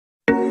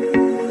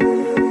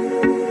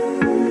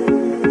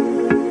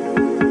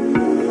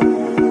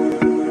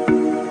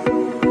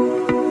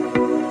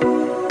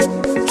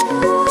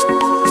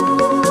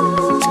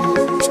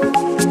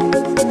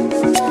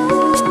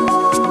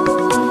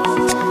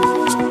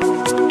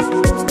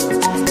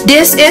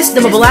This is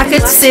the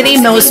Madapdap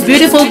City most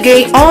beautiful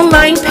gay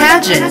online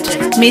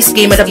pageant, Miss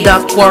Gay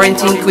Madapdap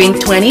Quarantine Queen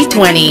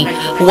 2020.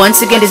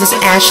 Once again, this is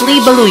Ashley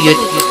Baluyot.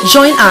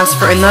 Join us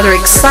for another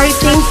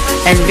exciting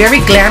and very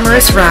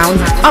glamorous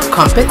round of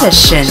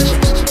competition.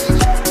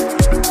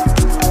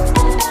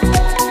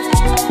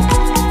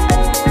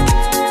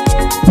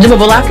 The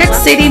Madapdap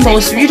City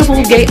most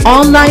beautiful gay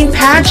online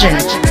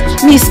pageant,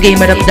 Miss Gay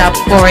Madapdap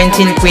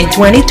Quarantine Queen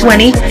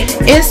 2020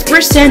 is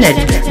presented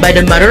by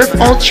the mother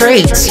of all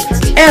trades,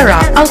 Era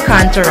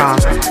Alcantara,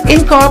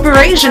 in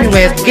cooperation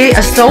with Gay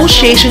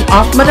Association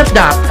of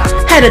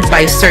Madapdap, headed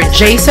by Sir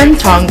Jason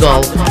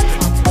Tongol.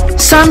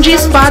 Samji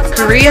Spot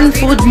Korean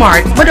Food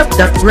Mart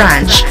Madapdap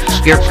Branch,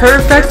 your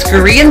perfect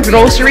Korean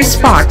grocery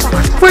spot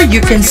where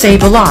you can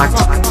save a lot.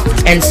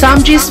 And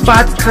Samji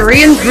Spot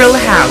Korean Grill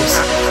House,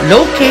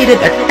 located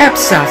at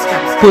EPSA,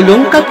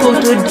 Pulong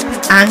Kaputud,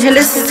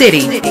 Angeles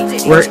City,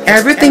 where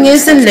everything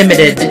is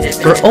unlimited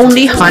for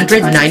only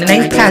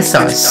 199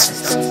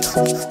 pesos.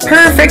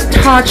 Perfect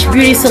Touch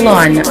Beauty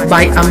Salon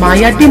by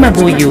Amaya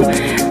Dimabuyu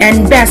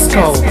and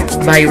Besco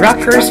by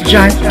Rockers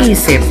John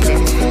Isip.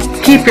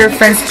 Keep your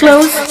friends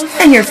close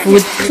and your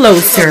food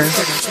closer.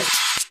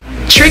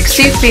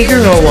 Trixie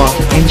Figueroa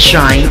and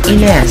Shine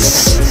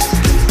Ines.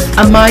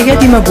 Amaya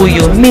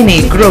Dimabuyu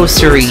Mini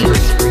Grocery.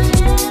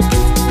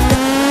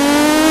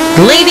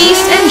 Ladies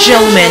and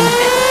gentlemen,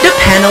 the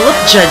panel of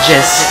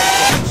judges.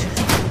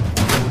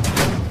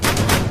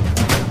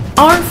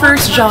 Our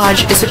first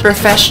judge is a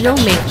professional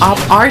makeup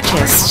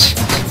artist,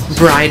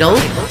 bridal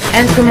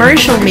and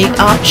commercial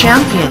makeup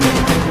champion,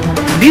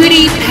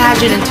 beauty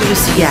pageant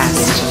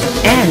enthusiast,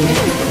 and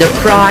the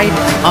pride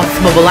of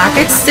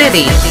Madapdap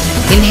City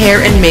in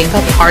hair and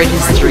makeup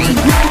artistry.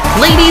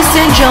 Ladies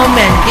and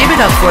gentlemen, give it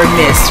up for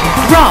Miss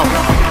Rob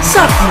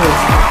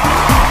Sapmu.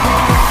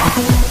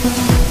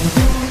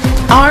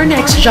 Our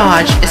next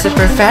judge is a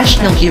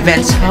professional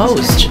events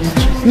host,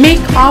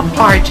 makeup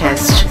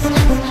artist,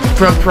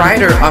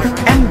 proprietor of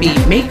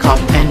MB Makeup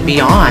and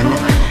Beyond,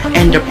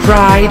 and the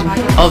pride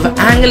of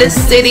Angeles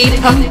City,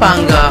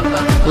 Pampanga.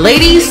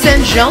 Ladies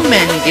and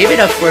gentlemen, give it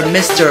up for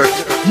Mr.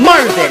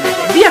 Marvin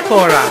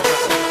Viacora.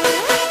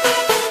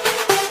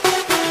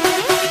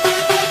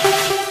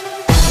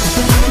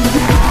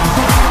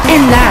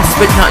 And last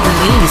but not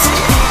least,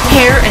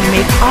 hair and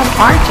makeup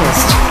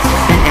artist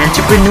and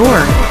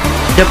entrepreneur,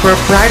 the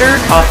proprietor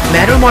of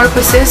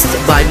Metamorphosis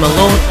by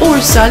Malone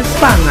Ursal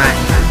Pangan,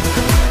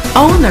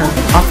 owner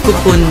of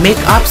Cocoon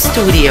Makeup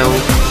Studio,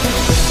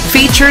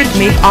 featured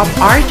makeup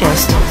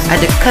artist at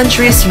the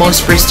country's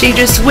most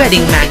prestigious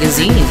wedding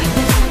magazine,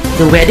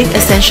 the Wedding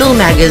Essential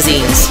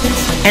magazines,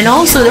 and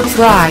also the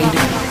pride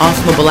of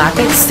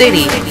Madapdap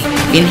City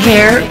in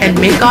hair and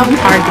makeup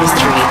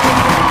artistry.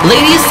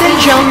 Ladies and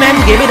gentlemen,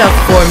 give it up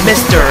for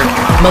Mr.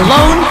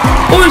 Malone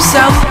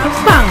Ursal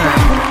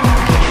Pangan.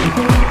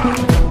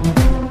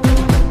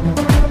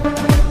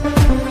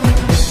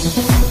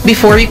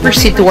 Before we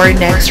proceed to our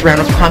next round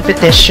of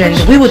competition,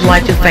 we would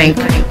like to thank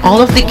all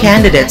of the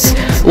candidates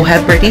who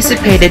have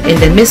participated in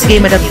the Miss Gay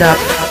Madapdap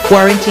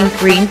Quarantine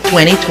Queen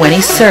 2020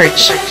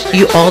 search.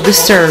 You all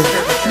deserve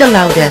the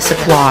loudest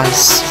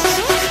applause.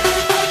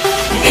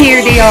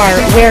 Here they are,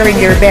 wearing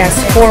their best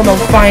formal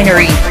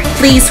finery.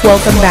 Please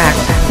welcome back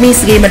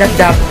Miss Gay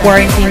Madapdap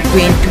Quarantine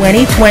Queen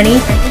 2020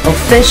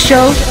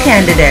 official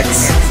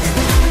candidates.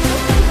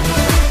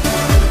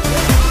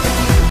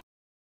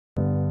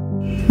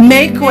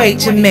 Make way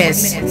to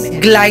Miss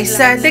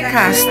Glyza De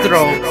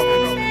Castro.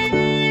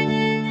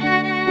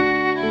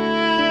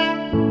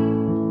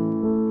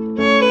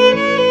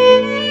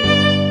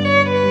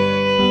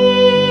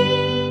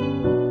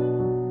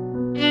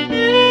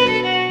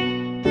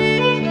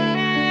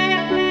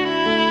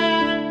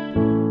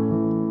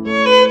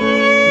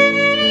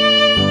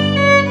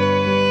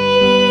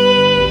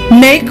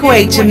 Make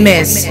way to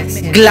Miss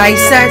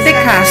Glyza De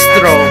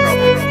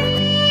Castro.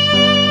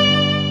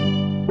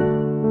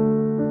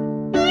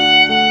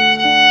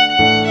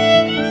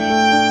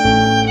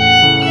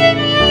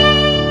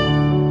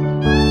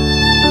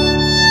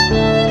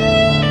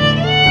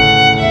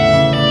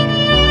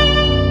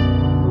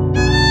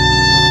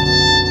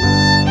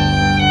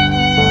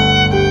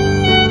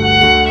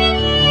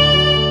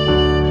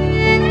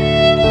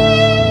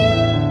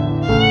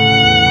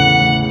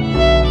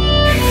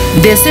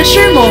 This is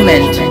your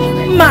moment,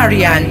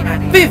 Marian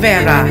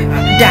Vivera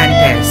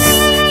Dantes.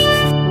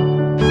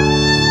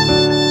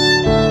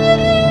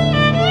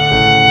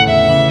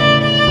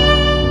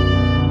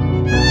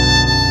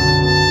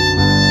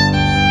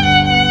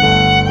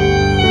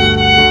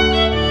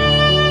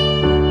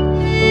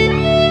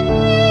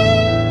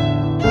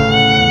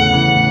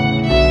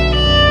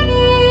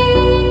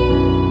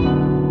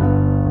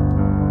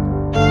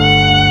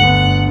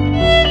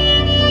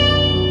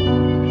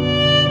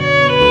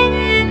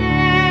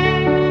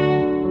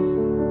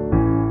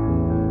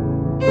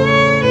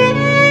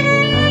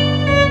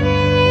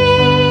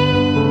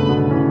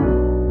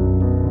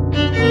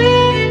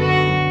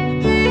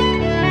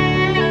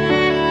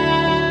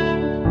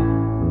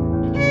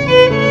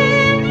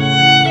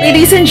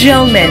 Ladies and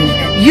gentlemen,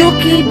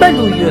 Yuki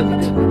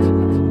Baluyot.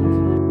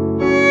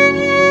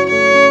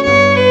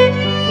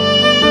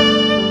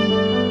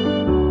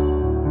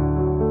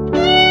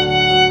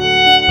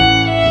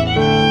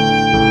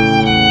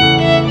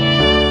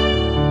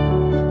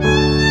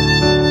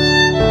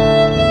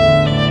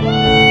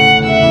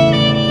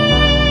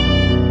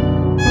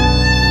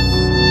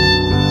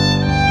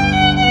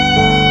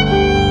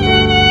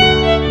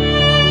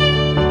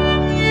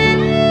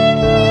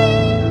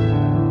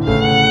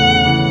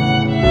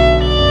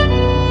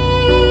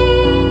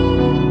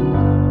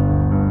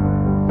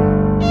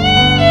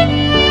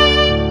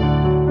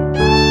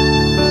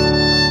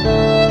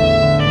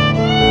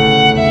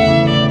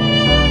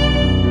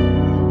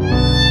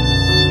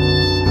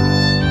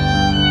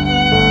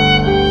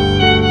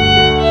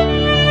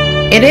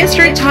 It is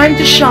your time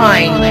to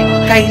shine,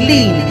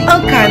 Kailin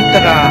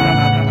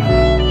Alcantara.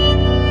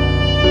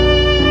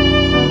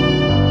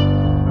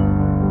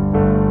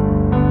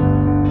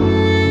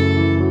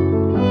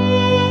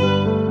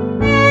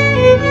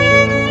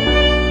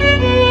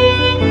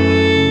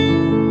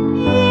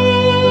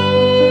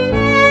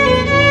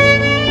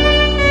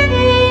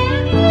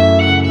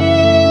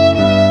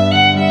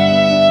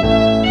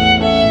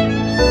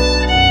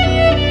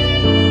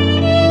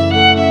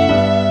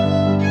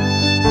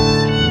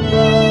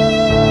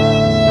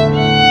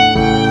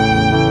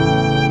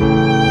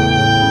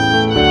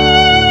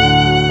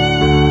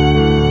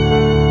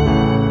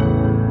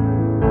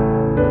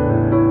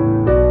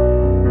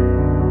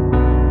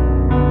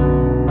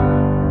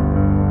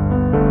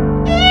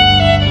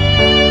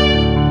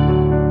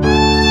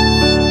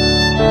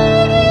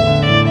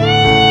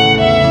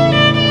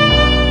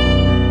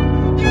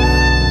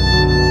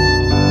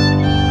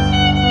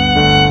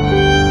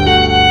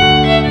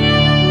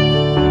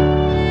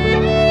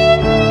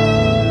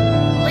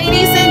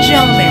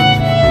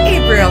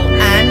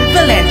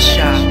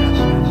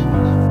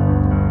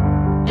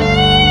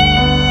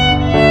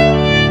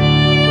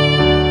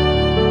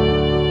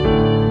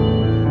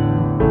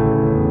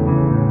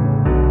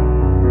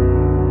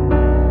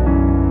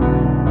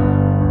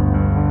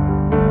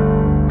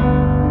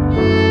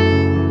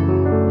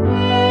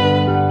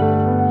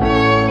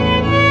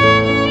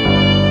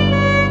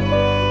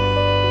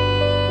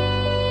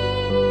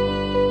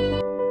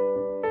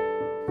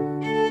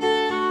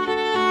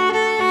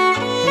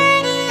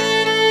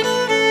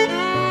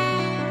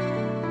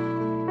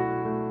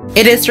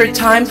 It is your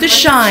time to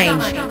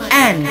shine,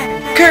 Ann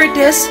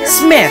Curtis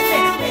Smith.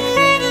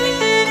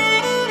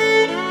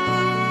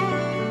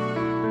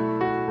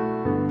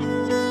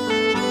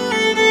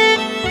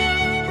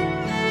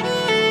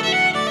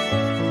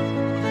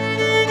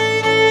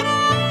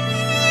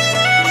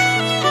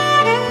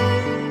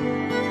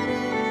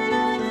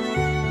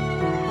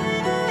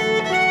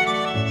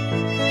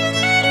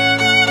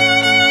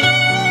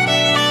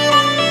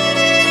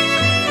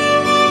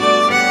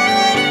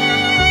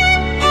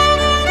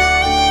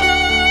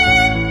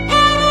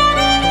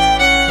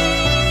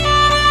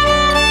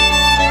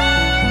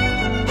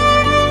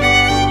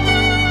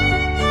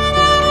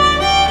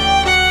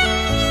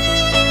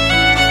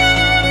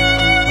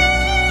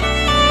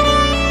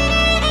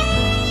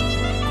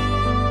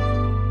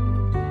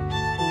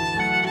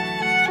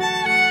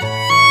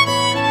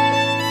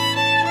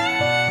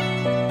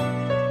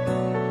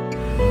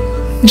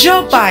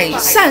 Jopay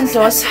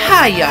Santos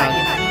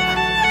Hayag.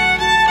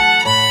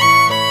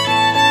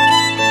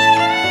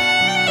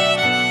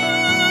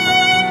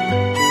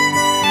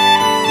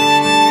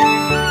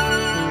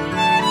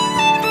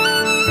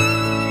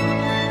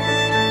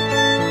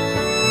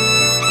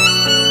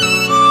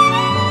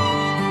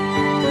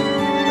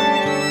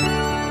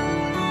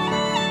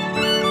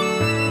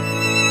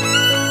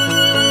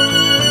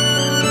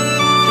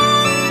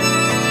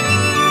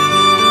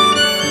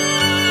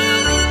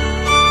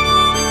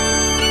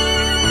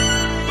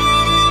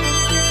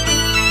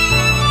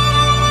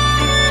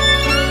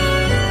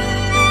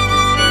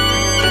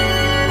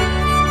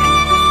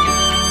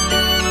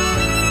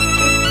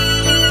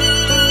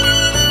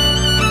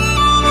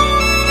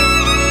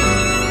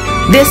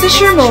 This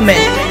is your moment,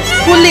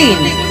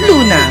 Pauline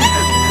Luna.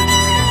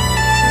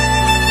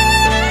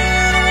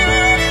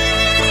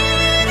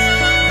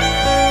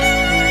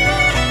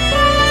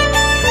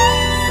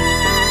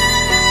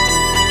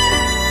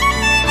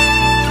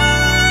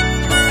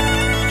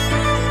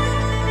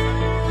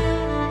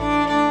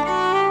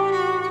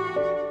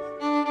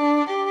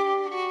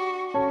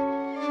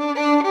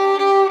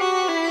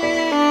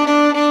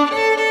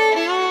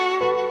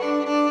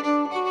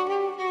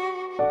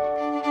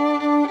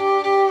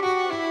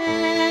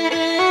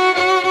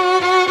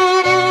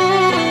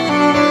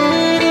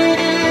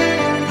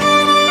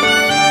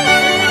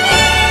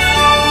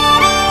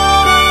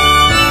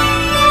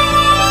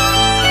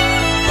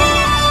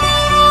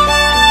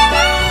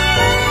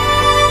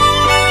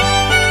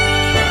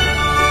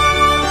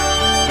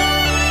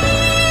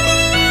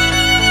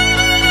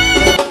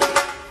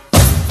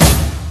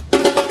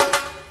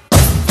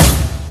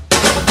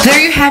 There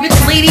you have it,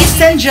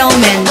 ladies and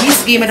gentlemen.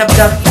 This Game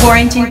Madapdap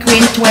Quarantine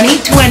Queen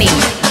 2020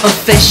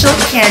 official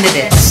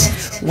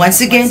candidates.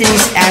 Once again, this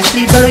is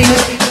Ashley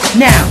Balayut,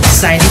 now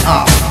signing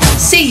off.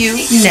 See you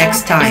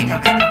next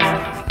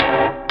time.